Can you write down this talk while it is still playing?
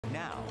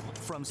Now,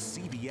 from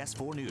CBS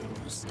 4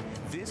 News,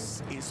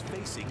 this is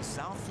Facing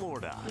South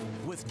Florida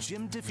with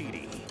Jim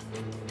DeFede.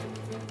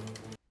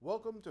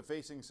 Welcome to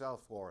Facing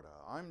South Florida.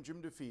 I'm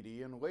Jim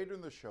DeFede, and later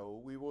in the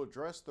show, we will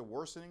address the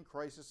worsening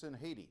crisis in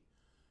Haiti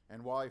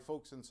and why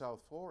folks in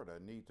South Florida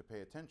need to pay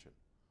attention.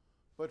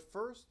 But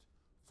first,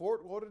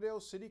 Fort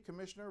Lauderdale City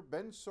Commissioner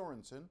Ben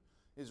Sorensen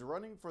is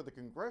running for the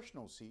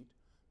congressional seat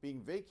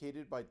being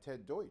vacated by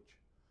Ted Deutch.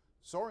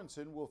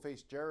 Sorensen will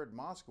face Jared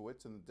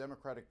Moskowitz in the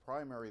Democratic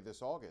primary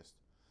this August.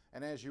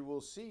 And as you will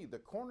see, the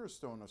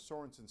cornerstone of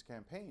Sorensen's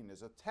campaign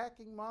is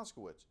attacking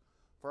Moskowitz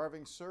for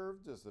having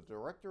served as the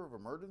Director of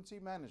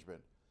Emergency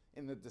Management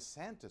in the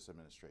DeSantis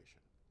administration.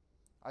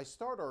 I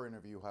start our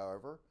interview,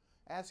 however,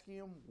 asking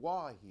him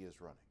why he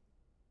is running.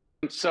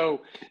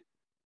 So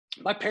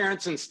my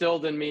parents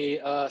instilled in me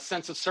a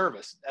sense of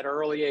service at an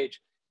early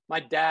age. My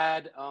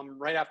dad,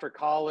 right after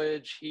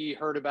college, he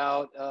heard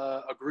about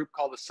a group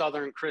called the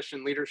Southern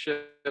Christian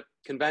Leadership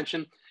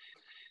Convention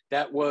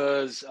that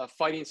was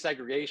fighting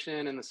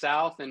segregation in the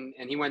South. And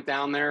he went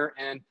down there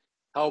and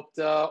helped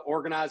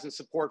organize and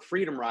support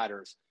Freedom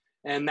Riders.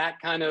 And that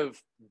kind of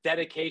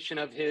dedication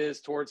of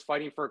his towards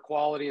fighting for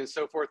equality and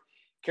so forth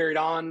carried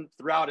on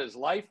throughout his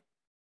life.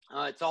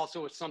 It's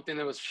also something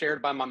that was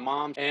shared by my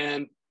mom.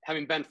 And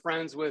having been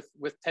friends with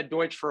Ted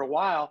Deutch for a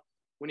while,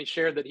 when he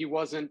shared that he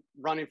wasn't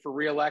running for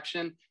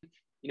re-election,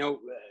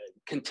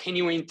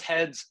 continuing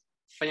Ted's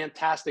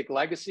fantastic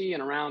legacy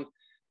and around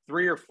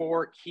 3 or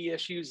 4 key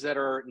issues that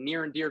are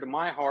near and dear to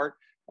my heart.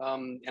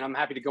 And I'm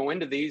happy to go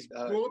into these.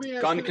 Well, let me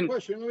ask you a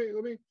question.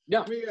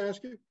 Let me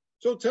ask you.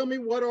 So tell me,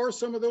 what are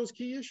some of those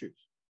key issues?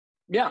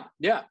 Yeah,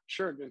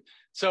 sure.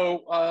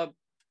 So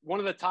one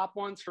of the top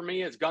ones for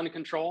me is gun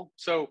control.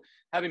 So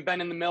having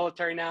been in the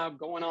military now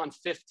going on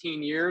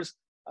 15 years,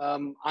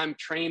 I'm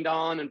trained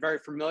on and very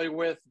familiar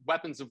with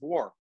weapons of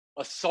war.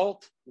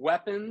 Assault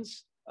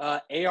weapons,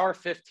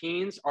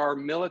 AR-15s are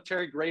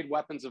military-grade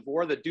weapons of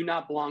war that do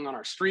not belong on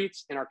our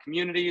streets, in our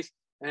communities,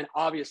 and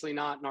obviously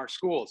not in our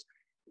schools.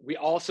 We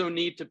also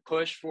need to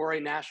push for a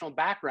national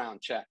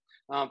background check.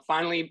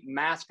 Finally,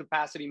 mass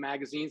capacity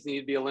magazines need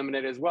to be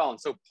eliminated as well. And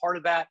so part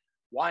of that,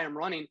 why I'm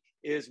running,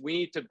 is we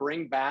need to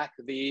bring back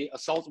the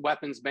assault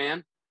weapons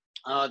ban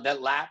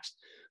that lapsed.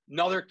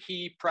 Another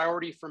key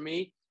priority for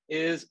me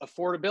is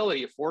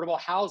affordability, affordable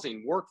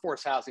housing,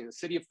 workforce housing. The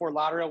city of Fort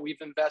Lauderdale, we've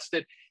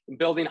invested in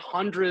building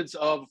hundreds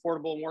of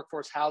affordable and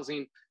workforce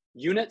housing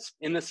units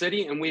in the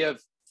city, and we have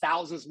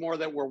thousands more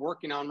that we're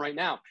working on right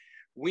now.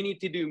 We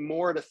need to do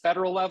more at a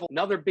federal level.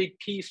 Another big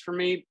piece for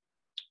me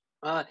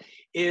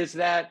is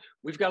that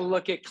we've got to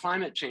look at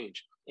climate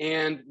change,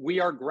 and we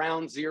are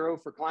ground zero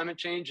for climate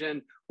change.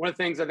 And one of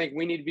the things I think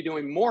we need to be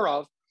doing more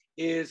of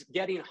is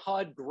getting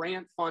HUD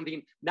grant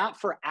funding, not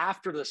for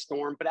after the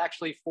storm, but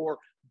actually for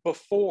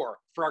before,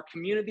 for our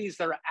communities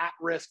that are at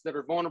risk, that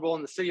are vulnerable.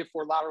 In the city of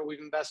Fort Lauderdale, we've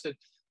invested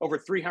over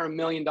 $300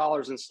 million in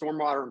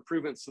stormwater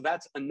improvements. So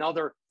that's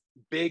another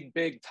big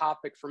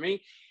topic for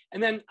me.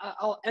 And then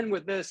I'll end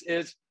with this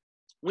is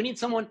we need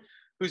someone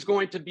who's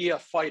going to be a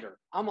fighter.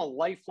 I'm a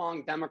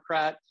lifelong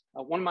Democrat.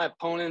 One of my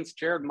opponents,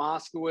 Jared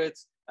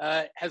Moskowitz,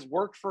 has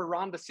worked for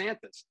Ron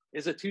DeSantis,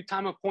 is a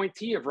 2-time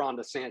appointee of Ron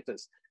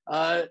DeSantis,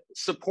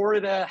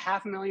 supported a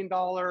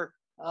 $500,000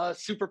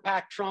 super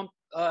PAC Trump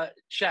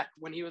check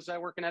when he was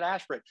working at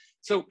Ashford.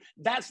 So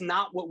that's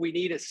not what we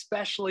need,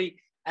 especially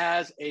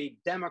as a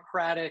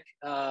Democratic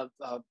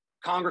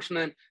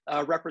congressman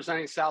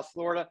representing South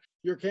Florida.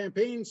 Your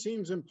campaign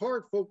seems in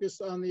part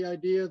focused on the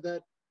idea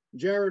that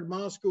Jared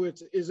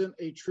Moskowitz isn't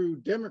a true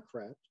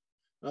Democrat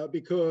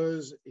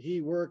because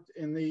he worked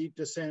in the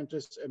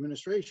DeSantis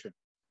administration.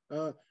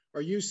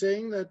 Are you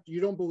saying that you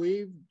don't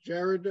believe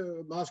Jared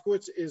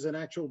Moskowitz is an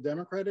actual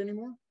Democrat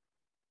anymore?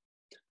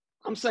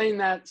 I'm saying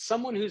that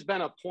someone who's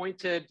been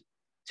appointed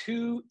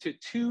to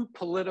two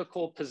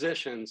political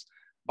positions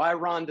by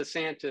Ron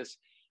DeSantis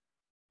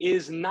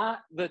is not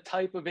the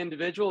type of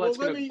individual that's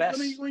going to best.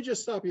 Let me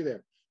just stop you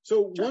there.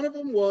 So sure. One of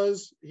them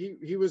was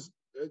he was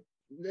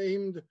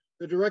named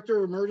the Director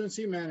of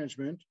Emergency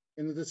Management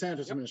in the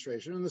DeSantis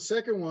administration. And the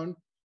second one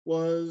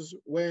was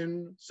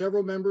when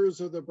several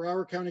members of the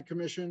Broward County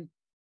Commission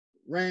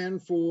ran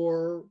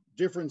for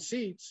different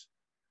seats,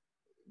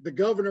 the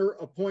governor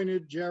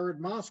appointed Jared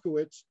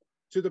Moskowitz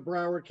to the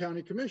Broward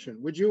County Commission.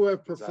 Would you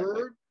have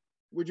preferred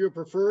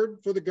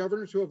for the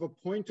governor to have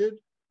appointed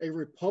a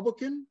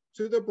Republican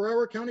to the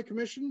Broward County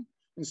Commission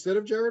instead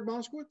of Jared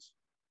Moskowitz?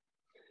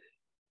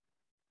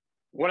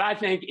 What I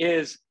think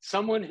is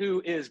someone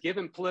who is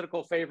given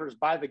political favors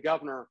by the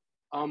governor,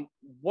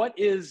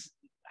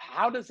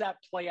 how does that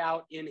play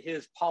out in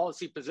his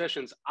policy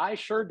positions? I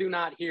sure do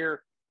not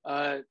hear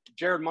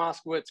Jared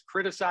Moskowitz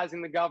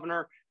criticizing the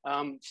governor,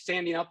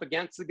 standing up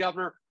against the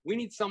governor. We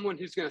need someone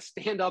who's going to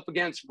stand up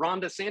against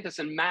Ron DeSantis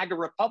and MAGA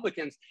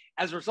Republicans.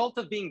 As a result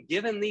of being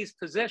given these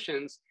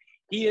positions,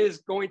 he is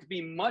going to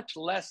be much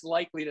less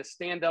likely to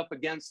stand up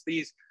against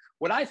these,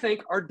 what I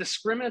think are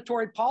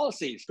discriminatory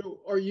policies. So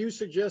are you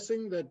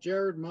suggesting that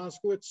Jared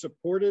Moskowitz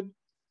supported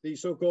the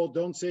so-called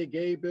Don't Say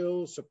Gay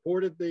bill,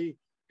 supported the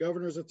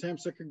governor's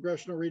attempts at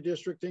congressional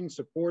redistricting,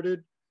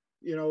 supported,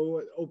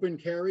 open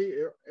carry.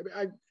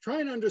 I'm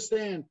trying to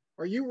understand,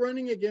 are you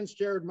running against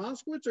Jared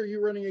Moskowitz, or are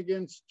you running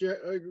against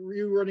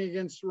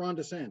Ron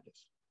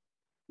DeSantis?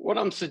 What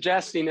I'm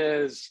suggesting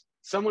is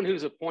someone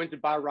who's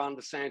appointed by Ron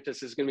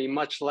DeSantis is going to be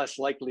much less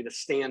likely to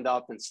stand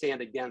up and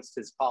stand against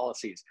his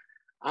policies.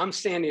 I'm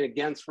standing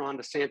against Ron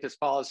DeSantis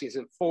policies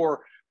and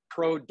for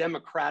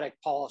pro-democratic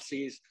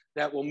policies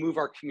that will move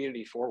our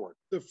community forward.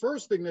 The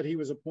first thing that he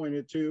was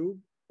appointed to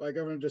by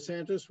Governor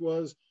DeSantis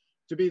was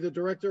to be the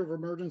director of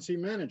emergency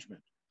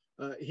management.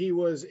 He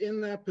was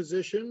in that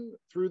position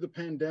through the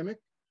pandemic.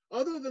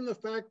 Other than the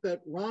fact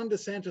that Ron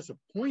DeSantis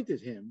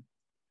appointed him,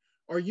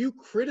 are you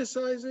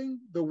criticizing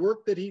the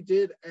work that he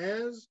did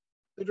as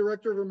the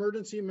director of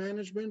emergency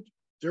management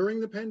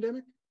during the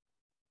pandemic?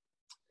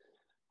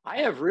 I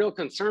have real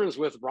concerns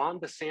with Ron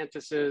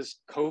DeSantis's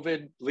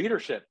COVID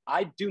leadership.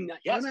 I do not.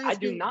 Yes, I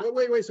do not.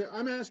 Wait.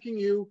 I'm asking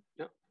you,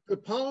 the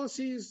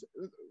policies,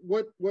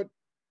 what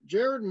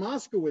Jared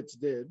Moskowitz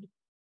did,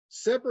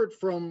 separate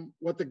from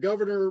what the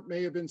governor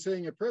may have been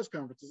saying at press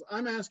conferences.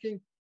 I'm asking,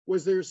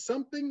 was there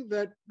something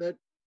that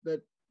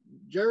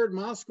Jared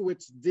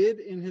Moskowitz did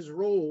in his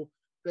role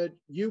that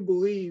you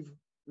believe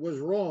was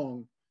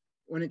wrong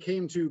when it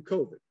came to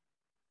COVID?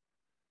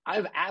 I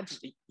have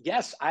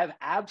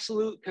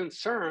absolute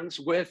concerns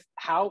with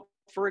how,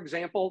 for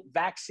example,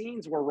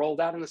 vaccines were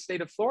rolled out in the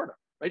state of Florida,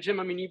 right, Jim?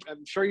 I mean,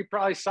 I'm sure you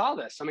probably saw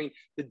this. I mean,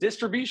 the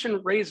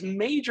distribution raised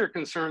major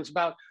concerns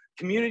about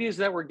communities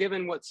that were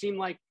given what seemed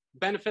like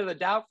benefit of the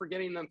doubt for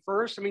getting them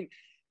first. I mean,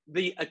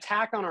 the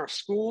attack on our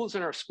schools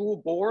and our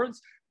school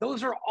boards,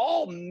 those are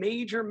all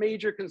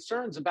major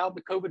concerns about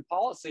the COVID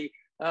policy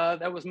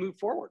that was moved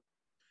forward.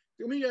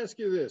 Let me ask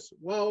you this.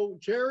 While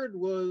Jared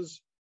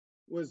was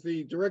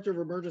the director of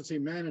emergency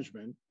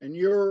management and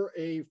you're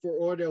a Fort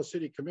Lauderdale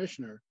City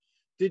Commissioner,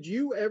 did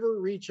you ever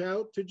reach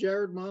out to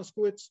Jared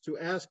Moskowitz to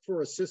ask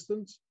for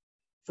assistance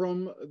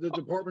from the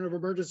Department of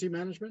Emergency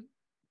Management?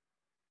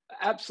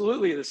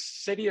 Absolutely. The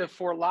city of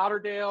Fort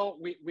Lauderdale,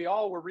 we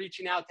all were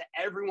reaching out to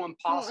everyone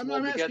possible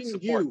I'm to get asking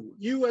support.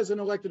 You as an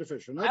elected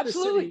official, not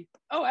absolutely. the city.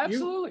 Oh,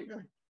 absolutely.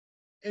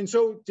 And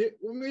so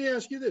let me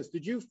ask you this.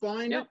 Did you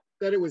find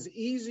that it was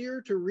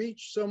easier to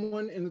reach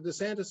someone in the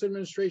DeSantis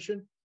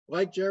administration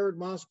like Jared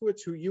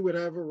Moskowitz, who you would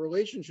have a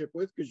relationship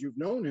with because you've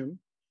known him,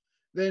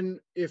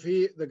 than if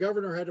the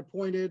governor had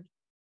appointed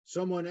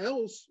someone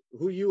else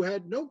who you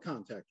had no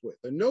contact with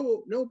and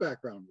no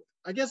background with?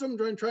 I guess what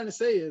I'm trying to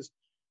say is,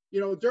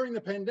 during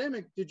the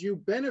pandemic, did you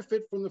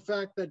benefit from the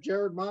fact that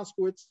Jared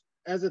Moskowitz,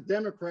 as a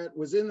Democrat,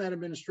 was in that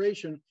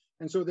administration,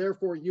 and so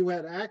therefore you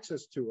had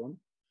access to him,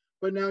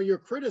 but now you're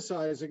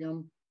criticizing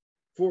him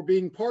for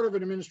being part of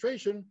an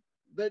administration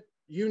that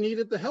you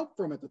needed the help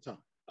from at the time?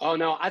 Oh,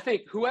 no, I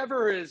think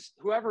whoever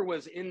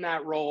was in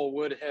that role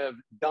would have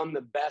done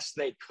the best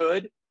they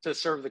could to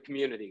serve the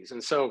communities.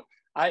 And so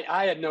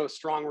I had no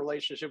strong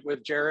relationship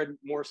with Jared,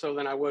 more so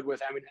than I would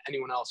with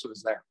anyone else who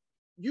was there.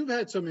 You've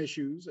had some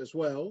issues as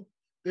well.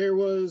 There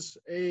was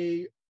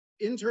a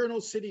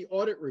internal city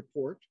audit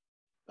report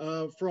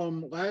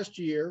from last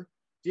year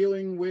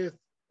dealing with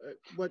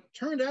what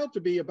turned out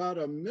to be about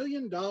 $1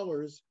 million,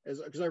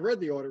 because I read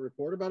the audit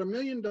report, about $1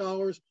 million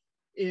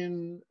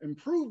in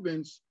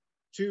improvements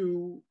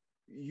to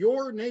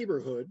your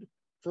neighborhood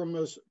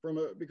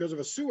because of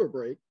a sewer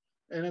break.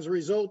 And as a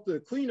result, the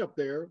cleanup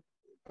there,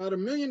 about $1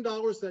 million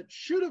that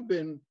should have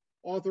been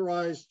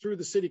authorized through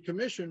the city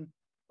commission,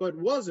 but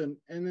wasn't.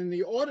 And then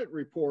the audit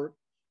report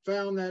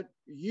found that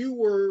you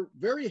were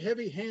very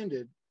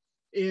heavy-handed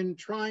in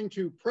trying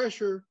to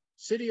pressure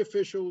city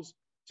officials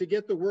to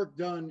get the work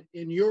done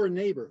in your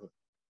neighborhood.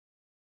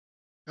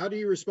 How do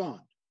you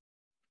respond?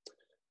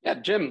 Yeah,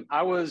 Jim,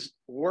 I was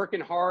working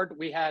hard.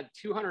 We had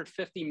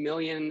 250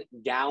 million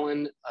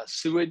gallon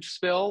sewage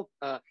spill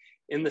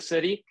in the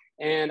city.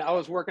 And I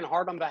was working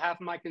hard on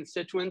behalf of my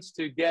constituents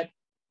to get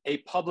a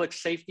public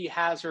safety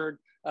hazard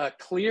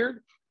cleared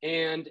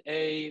and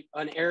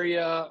an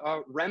area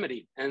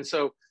remedied. And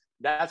so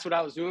that's what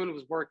I was doing,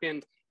 was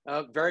working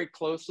very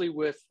closely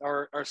with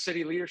our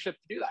city leadership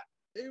to do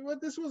that.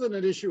 This wasn't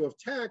an issue of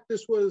tact.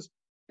 This was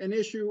an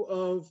issue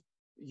of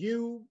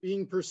you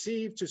being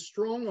perceived to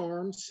strong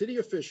arm city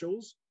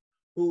officials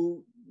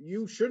who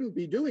you shouldn't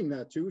be doing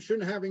that to,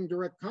 shouldn't having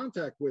direct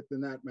contact with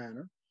in that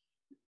manner,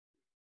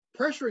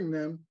 pressuring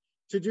them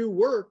to do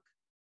work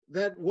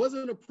that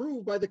wasn't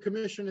approved by the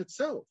commission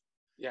itself.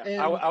 Yeah,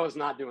 I was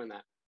not doing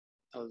that.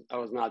 I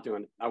was not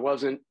doing it. I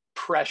wasn't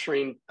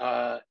pressuring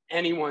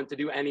anyone to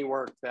do any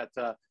work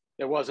that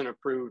wasn't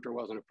approved or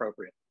wasn't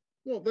appropriate.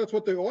 Well, that's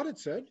what the audit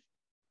said.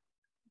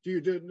 Do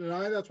you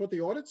deny that's what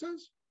the audit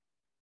says?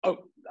 Oh,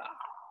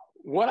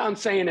 what I'm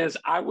saying is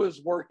I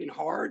was working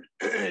hard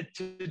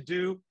to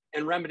do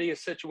and remedy a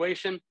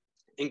situation,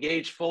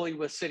 engage fully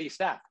with city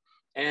staff.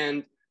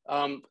 And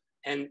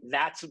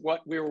that's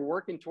what we were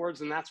working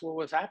towards, and that's what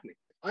was happening.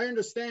 I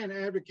understand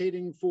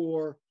advocating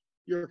for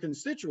your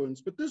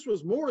constituents, but this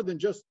was more than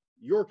just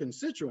your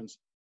constituents.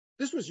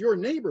 This was your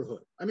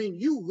neighborhood. I mean,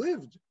 you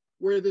lived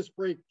where this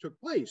break took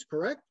place,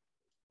 correct?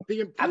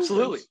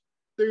 Absolutely.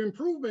 the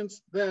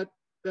improvements that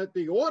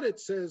the audit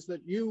says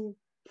that you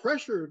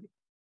pressured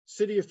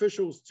city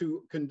officials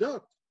to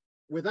conduct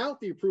without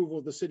the approval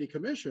of the city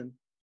commission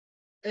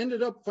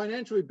ended up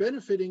financially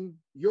benefiting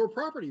your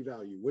property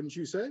value, wouldn't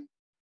you say?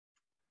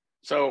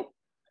 So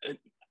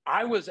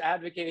I was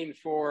advocating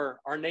for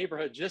our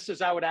neighborhood just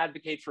as I would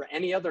advocate for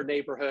any other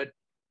neighborhood.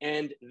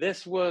 And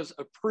this was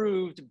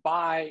approved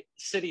by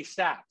city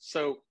staff.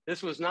 So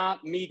this was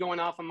not me going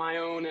off on my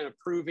own and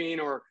approving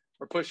or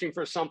pushing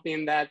for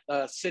something that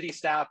city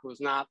staff was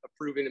not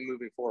approving and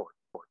moving forward.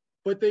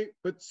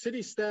 But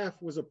city staff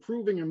was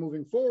approving and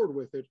moving forward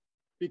with it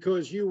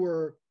because you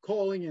were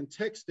calling and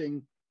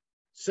texting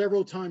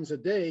several times a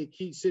day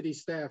key city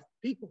staff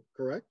people,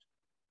 correct?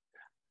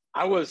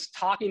 I was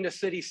talking to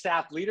city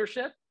staff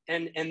leadership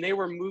and they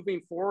were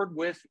moving forward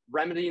with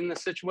remedying the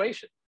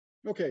situation.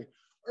 Okay.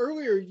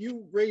 Earlier,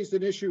 you raised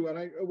an issue, and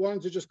I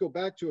wanted to just go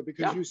back to it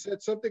because you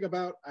said something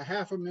about a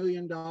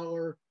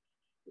 $500,000.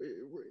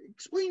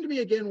 Explain to me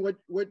again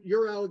what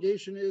your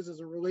allegation is as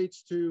it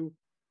relates to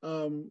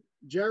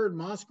Jared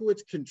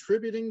Moskowitz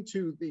contributing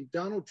to the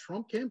Donald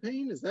Trump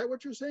campaign. Is that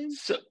what you're saying?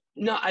 So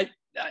no,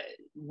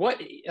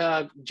 what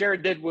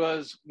Jared did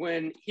was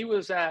when he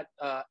was at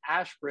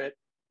Ashbrit,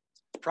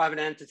 private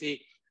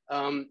entity,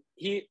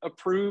 he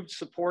approved,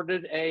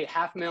 supported a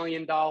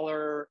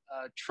 $500,000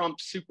 Trump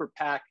super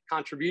PAC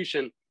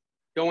contribution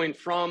going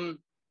from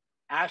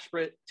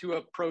Ashbrit to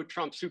a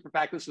pro-Trump super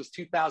PAC. This was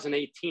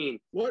 2018.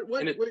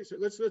 Wait, so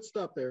let's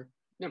stop there.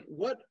 Yeah.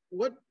 What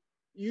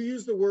you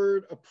use the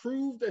word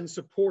approved and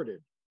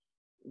supported.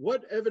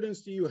 What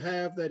evidence do you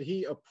have that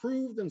he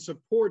approved and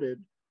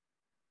supported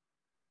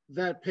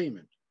that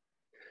payment?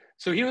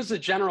 So he was the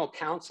general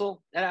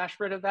counsel at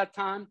Ashbrit at that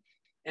time.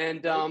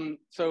 And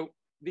so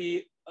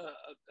the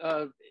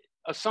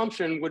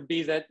assumption would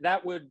be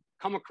that would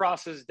come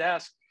across his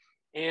desk.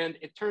 And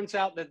it turns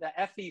out that the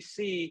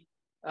FEC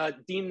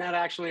deemed that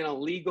actually an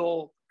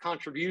illegal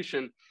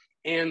contribution.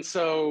 And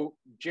so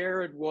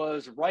Jared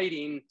was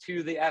writing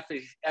to the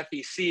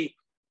FEC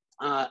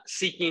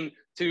seeking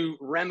to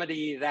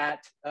remedy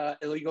that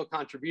illegal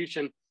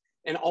contribution.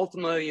 And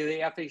ultimately, the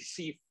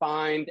FEC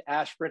fined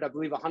Ashbrit, I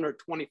believe,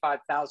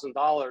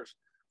 $125,000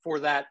 for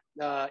that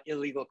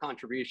illegal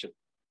contribution.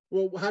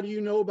 Well, how do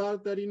you know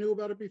about that? He knew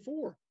about it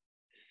before.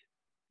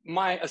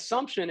 My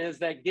assumption is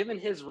that given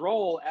his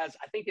role as,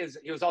 I think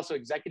he was also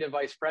executive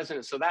vice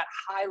president, so that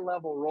high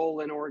level role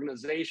in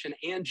organization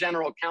and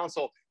general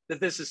counsel, that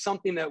this is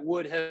something that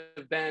would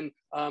have been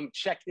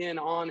checked in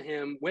on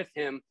him, with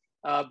him,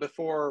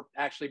 before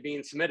actually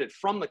being submitted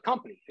from the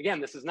company.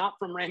 Again, this is not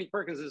from Randy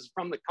Perkins, this is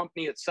from the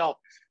company itself.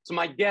 So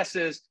my guess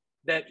is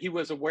that he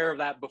was aware of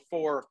that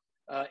before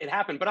it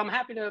happened, but I'm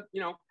happy to,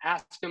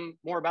 ask him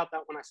more about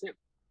that when I see him.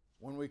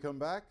 When we come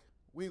back,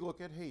 we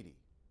look at Haiti.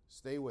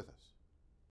 Stay with us.